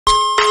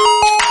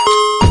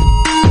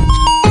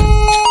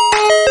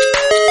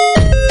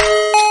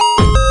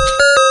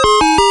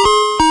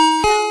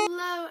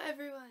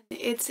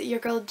it's your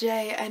girl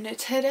Jay, and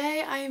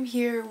today I am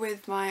here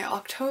with my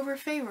October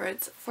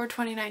favorites for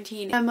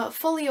 2019. I'm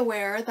fully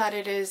aware that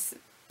it is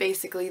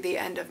basically the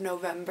end of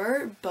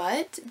November,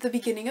 but the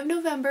beginning of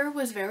November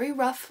was very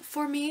rough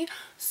for me,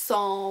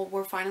 so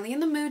we're finally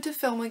in the mood to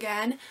film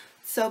again,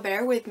 so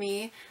bear with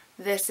me.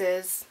 This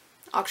is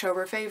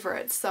October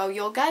favorites, so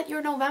you'll get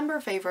your November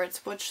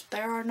favorites, which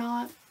there are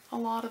not a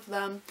lot of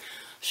them,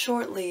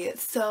 shortly.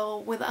 So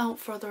without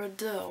further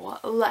ado,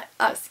 let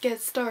us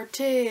get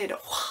started.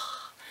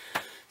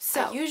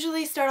 So I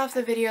usually start off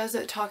the videos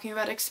talking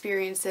about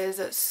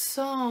experiences,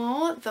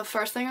 so the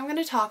first thing I'm going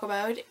to talk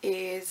about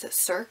is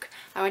Cirque.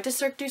 I went to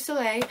Cirque du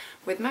Soleil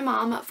with my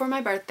mom for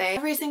my birthday.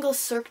 Every single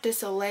Cirque du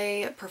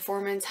Soleil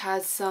performance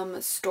has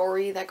some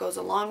story that goes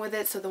along with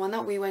it, so the one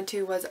that we went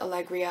to was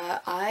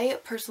Allegria. I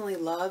personally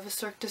love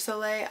Cirque du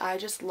Soleil. I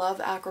just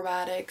love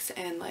acrobatics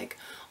and like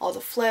all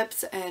the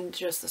flips and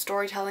just the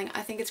storytelling.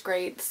 I think it's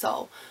great,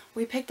 so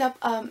we picked up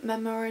a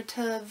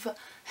commemorative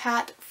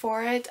hat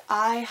for it.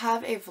 I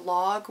have a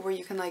vlog where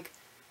you can like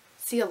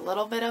see a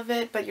little bit of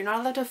it, but you're not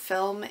allowed to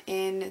film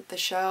in the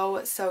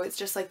show, so it's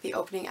just like the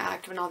opening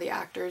act when all the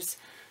actors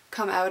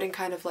come out and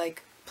kind of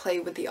like play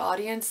with the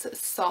audience.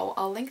 So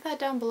I'll link that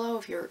down below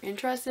if you're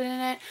interested in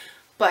it,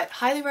 but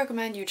highly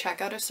recommend you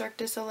check out a Cirque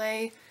du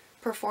Soleil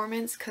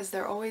performance because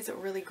they're always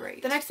really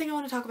great. The next thing I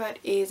want to talk about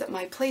is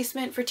my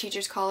placement for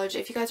Teachers College.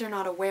 If you guys are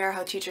not aware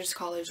how Teachers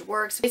College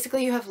works,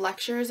 basically you have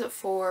lectures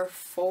for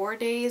 4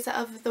 days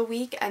of the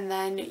week, and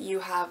then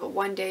you have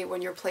one day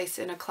when you're placed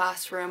in a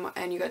classroom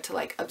and you get to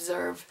like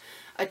observe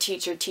a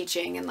teacher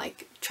teaching and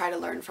like try to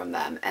learn from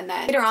them, and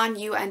then later on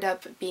you end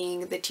up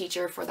being the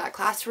teacher for that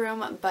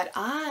classroom. But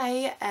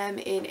I am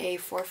in a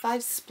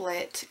 4-5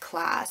 split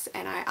class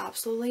and I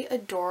absolutely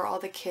adore all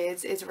the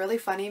kids. It's really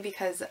funny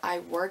because I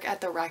work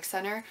at the rec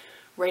center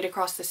right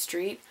across the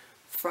street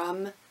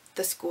from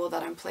the school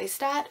that I'm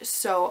placed at,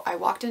 so I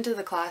walked into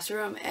the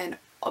classroom and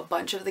a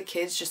bunch of the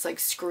kids just like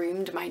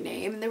screamed my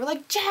name and they were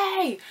like,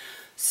 "Jay!"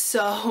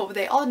 So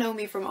they all know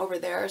me from over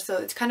there, so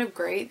it's kind of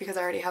great because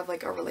I already have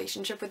like a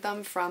relationship with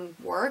them from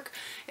work.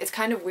 It's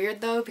kind of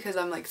weird though because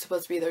I'm like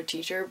supposed to be their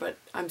teacher, but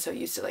I'm so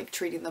used to like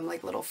treating them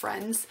like little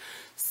friends.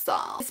 So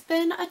it's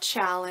been a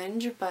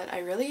challenge, but I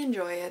really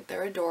enjoy it.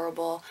 They're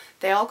adorable.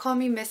 They all call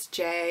me Miss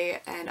J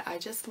and I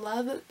just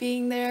love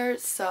being there,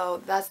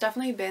 so that's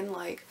definitely been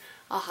like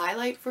a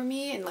highlight for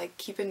me and like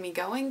keeping me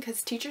going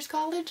because Teachers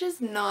College is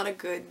not a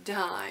good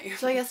time.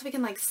 So I guess we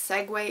can like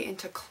segue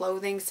into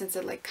clothing since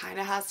it like kind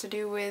of has to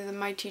do with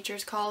my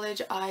Teachers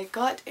College. I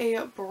got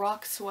a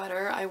Brock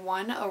sweater. I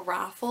won a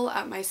raffle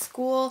at my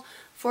school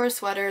for a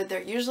sweater.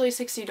 They're usually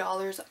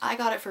 $60. I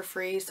got it for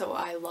free, so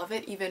I love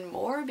it even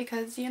more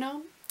because, you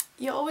know,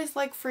 you always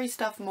like free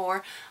stuff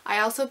more. I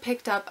also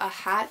picked up a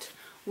hat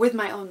with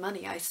my own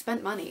money. I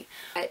spent money.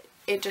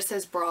 It just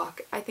says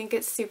Brock. I think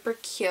it's super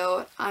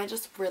cute. I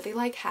just really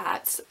like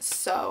hats,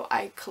 so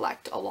I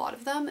collect a lot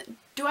of them.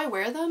 Do I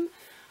wear them?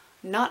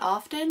 Not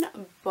often,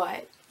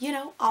 but you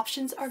know,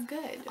 options are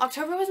good.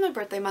 October was my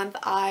birthday month.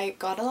 I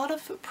got a lot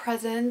of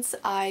presents.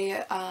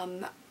 I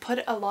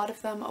put a lot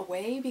of them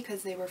away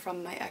because they were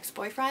from my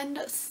ex-boyfriend,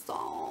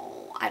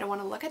 so I don't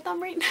want to look at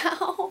them right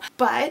now.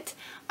 But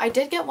I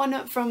did get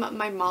one from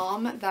my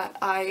mom that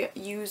I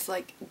use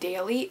like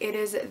daily. It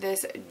is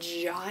this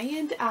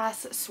giant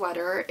ass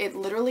sweater. It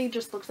literally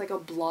just looks like a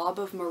blob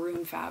of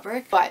maroon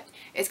fabric, but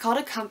it's called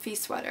a comfy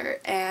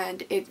sweater,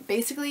 and it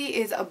basically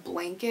is a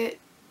blanket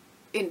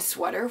in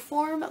sweater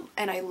form,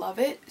 and I love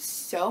it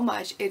so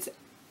much. It's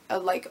a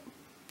like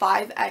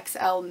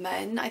 5XL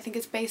men, I think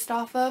it's based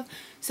off of,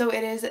 so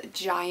it is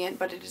giant,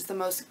 but it is the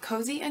most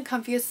cozy and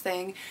comfiest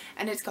thing,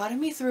 and it's gotten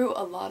me through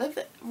a lot of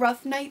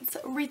rough nights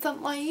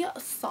recently,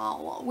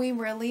 so we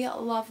really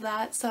love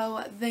that.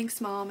 So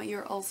thanks Mom,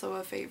 you're also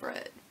a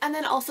favorite. And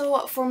then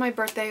also for my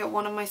birthday,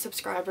 one of my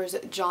subscribers,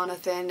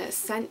 Jonathan,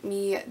 sent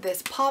me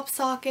this pop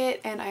socket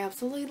and I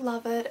absolutely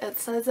love it. It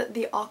says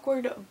The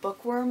Awkward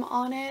Bookworm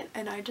on it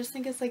and I just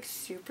think it's like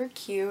super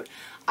cute.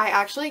 I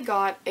actually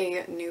got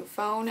a new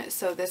phone,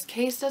 so this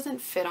case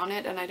doesn't fit on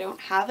it and I don't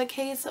have a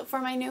case for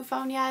my new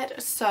phone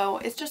yet, so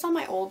it's just on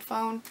my old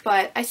phone,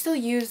 but I still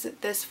use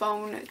this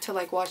phone to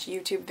like watch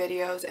YouTube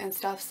videos and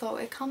stuff, so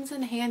it comes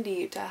in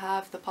handy to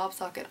have the pop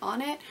socket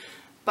on it.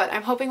 But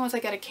I'm hoping once I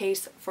get a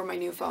case for my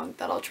new phone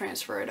that I'll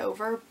transfer it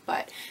over.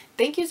 But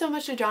thank you so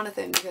much to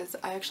Jonathan because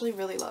I actually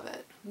really love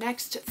it.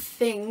 Next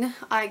thing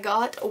I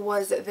got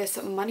was this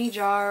money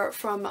jar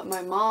from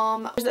my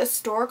mom. There's a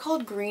store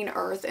called Green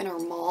Earth in our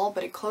mall,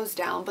 but it closed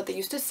down, but they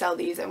used to sell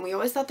these and we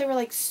always thought they were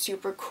like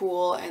super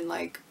cool and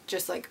like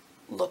just like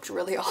looked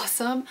really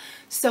awesome.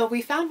 So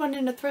we found one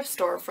in a thrift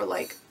store for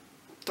like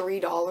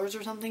 $3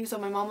 or something, so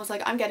my mom was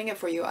like, "I'm getting it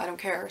for you, I don't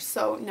care."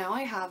 So now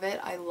I have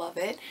it. I love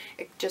it.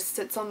 It just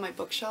sits on my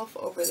bookshelf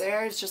over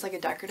there. It's just like a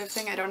decorative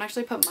thing. I don't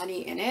actually put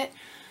money in it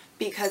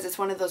because it's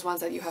one of those ones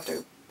that you have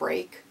to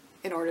break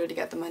in order to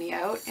get the money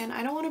out, and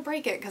I don't want to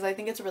break it because I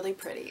think it's really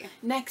pretty.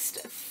 Next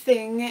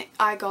thing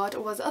I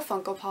got was a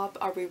Funko Pop.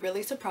 Are we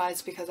really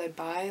surprised? Because I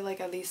buy like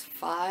at least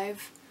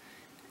 5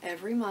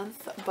 every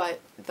month, but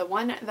the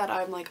one that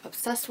I'm like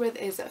obsessed with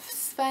is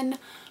Sven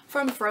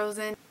from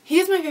Frozen. He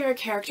is my favorite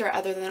character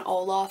other than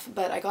Olaf,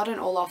 but I got an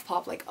Olaf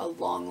pop like a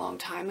long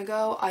time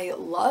ago. I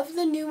love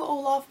the new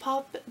Olaf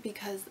pop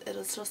because it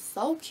is just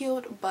so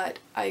cute, but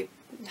I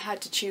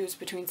had to choose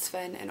between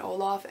Sven and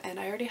Olaf, and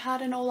I already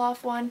had an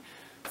Olaf one,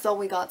 so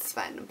we got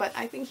Sven. But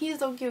I think he's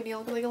so cute. He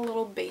looks like a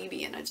little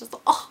baby, and I just,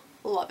 oh,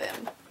 love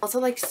him. Also,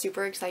 like,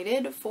 super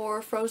excited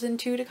for Frozen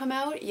 2 to come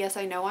out. Yes,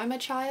 I know I'm a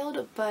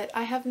child, but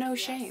I have no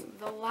shame.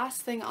 The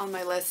last thing on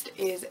my list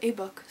is a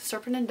book,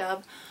 Serpent and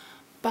Dove,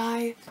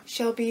 by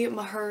Shelby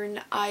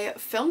Mahern. I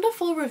filmed a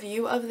full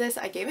review of this.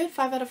 I gave it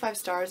 5 out of 5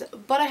 stars,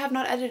 but I have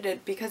not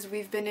edited because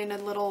we've been in a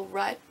little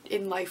rut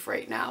in life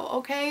right now,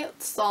 okay?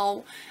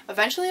 So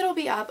eventually it'll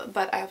be up,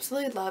 but I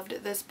absolutely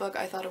loved this book.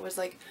 I thought it was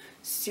like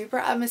super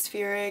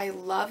atmospheric. I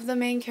love the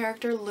main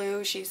character,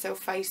 Lou. She's so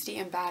feisty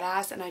and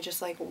badass, and I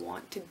just like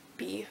want to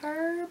be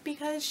her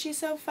because she's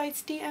so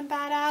feisty and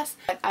badass.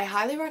 But I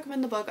highly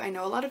recommend the book. I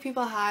know a lot of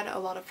people had a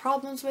lot of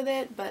problems with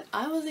it, but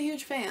I was a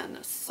huge fan,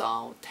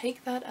 so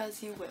take that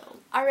as you will.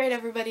 Alright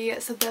everybody,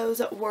 so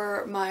those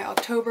were my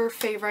October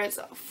favorites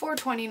for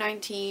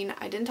 2019.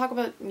 I didn't talk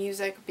about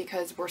music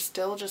because we're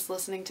still just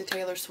listening to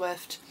Taylor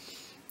Swift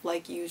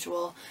like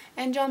usual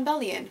and Jon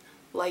Bellion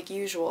like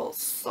usual,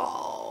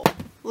 so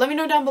let me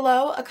know down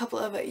below a couple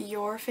of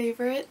your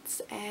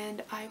favorites,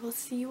 and I will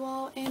see you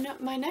all in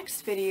my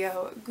next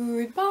video.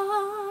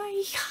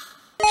 Goodbye!